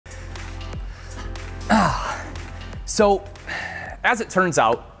So, as it turns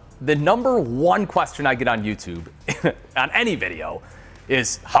out, the number one question I get on YouTube, on any video,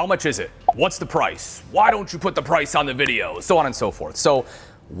 is how much is it? What's the price? Why don't you put the price on the video? So on and so forth. So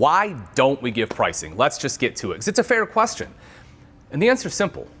why don't we give pricing? Let's just get to it, because it's a fair question. And the answer is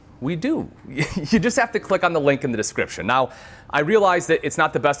simple. We do. You just have to click on the link in the description. Now, I realize that it's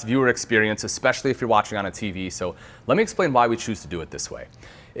not the best viewer experience, especially if you're watching on a TV, so let me explain why we choose to do it this way.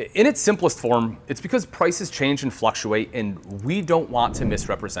 In its simplest form, it's because prices change and fluctuate, and we don't want to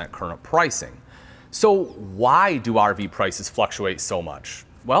misrepresent current pricing. So why do RV prices fluctuate so much?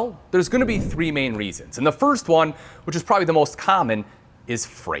 Well, there's going to be three main reasons. And the first one, which is probably the most common, is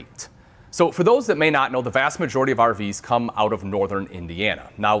freight. So for those that may not know, the vast majority of RVs come out of northern Indiana.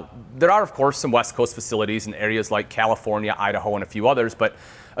 Now, there are, of course, some West Coast facilities in areas like California, Idaho, and a few others, but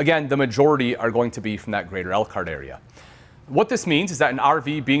again, the majority are going to be from that greater Elkhart area. What this means is that an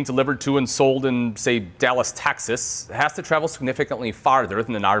RV being delivered to and sold in, say, Dallas, Texas, has to travel significantly farther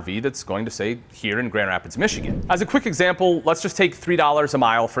than an RV that's going to, say, here in Grand Rapids, Michigan. As a quick example, let's just take $3 a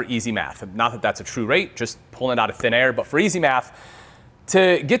mile for easy math. Not that that's a true rate, just pulling it out of thin air, but for easy math,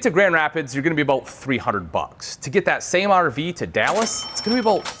 to get to Grand Rapids, you're going to be about $300. To get that same RV to Dallas, it's going to be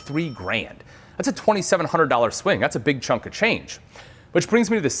about $3,000. That's a $2,700 swing. That's a big chunk of change. Which brings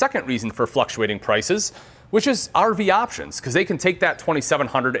me to the second reason for fluctuating prices, which is RV options, because they can take that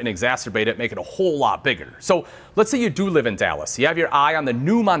 $2,700 and exacerbate it, make it a whole lot bigger. So let's say you do live in Dallas. You have your eye on the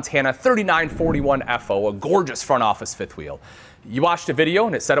new Montana 3941 FO, a gorgeous front office fifth wheel. You watched a video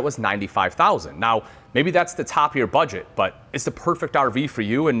and it said it was $95,000. Now, maybe that's the top of your budget, but it's the perfect RV for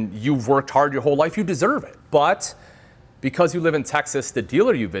you and you've worked hard your whole life, you deserve it. But because you live in Texas, the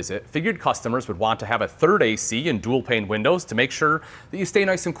dealer you visit figured customers would want to have a third AC and dual pane windows to make sure that you stay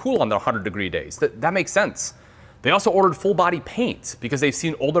nice and cool on the 100-degree days. That makes sense. They also ordered full body paint because they've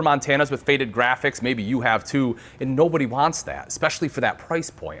seen older Montanas with faded graphics, maybe you have too, and nobody wants that, especially for that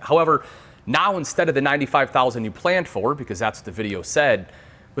price point. However, now instead of the $95,000 you planned for, because that's what the video said,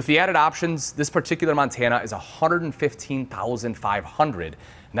 with the added options, this particular Montana is $115,500, and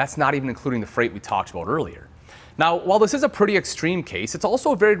that's not even including the freight we talked about earlier. Now, while this is a pretty extreme case, it's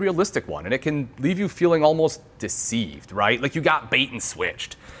also a very realistic one, and it can leave you feeling almost deceived, right? Like you got bait and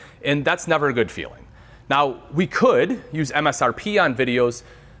switched, and that's never a good feeling. Now, we could use MSRP on videos,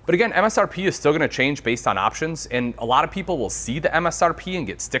 but again, MSRP is still going to change based on options, and a lot of people will see the MSRP and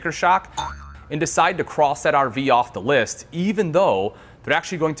get sticker shock and decide to cross that RV off the list, even though they're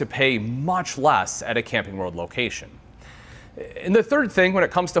actually going to pay much less at a Camping World location. And the third thing when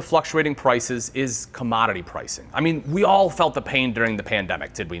it comes to fluctuating prices is commodity pricing. I mean, we all felt the pain during the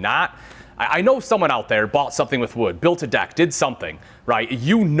pandemic, did we not? I know someone out there bought something with wood, built a deck, did something, right?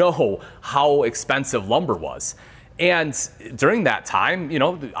 You know how expensive lumber was. And during that time, you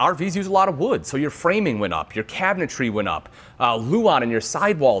know, the RVs use a lot of wood, so your framing went up, your cabinetry went up, luan and your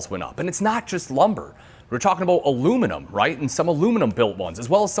sidewalls went up. And it's not just lumber. We're talking about aluminum, right? And some aluminum built ones, as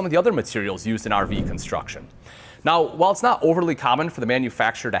well as some of the other materials used in RV construction. Now, while it's not overly common for the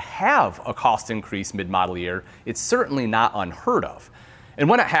manufacturer to have a cost increase mid-model year, it's certainly not unheard of. And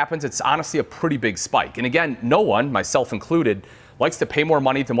when it happens, it's honestly a pretty big spike. And again, no one, myself included, likes to pay more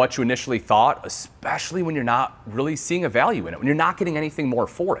money than what you initially thought, especially when you're not really seeing a value in it, when you're not getting anything more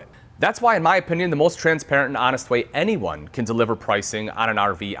for it. That's why, in my opinion, the most transparent and honest way anyone can deliver pricing on an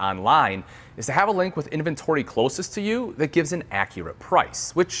RV online is to have a link with inventory closest to you that gives an accurate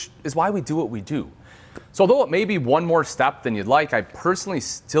price, which is why we do what we do. So although it may be one more step than you'd like, I personally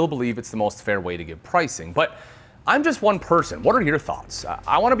still believe it's the most fair way to give pricing. But I'm just one person. What are your thoughts?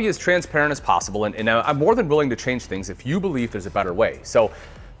 I want to be as transparent as possible, and I'm more than willing to change things if you believe there's a better way. So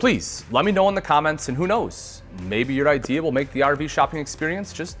please let me know in the comments, and who knows, maybe your idea will make the RV shopping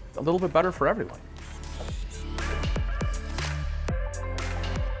experience just a little bit better for everyone.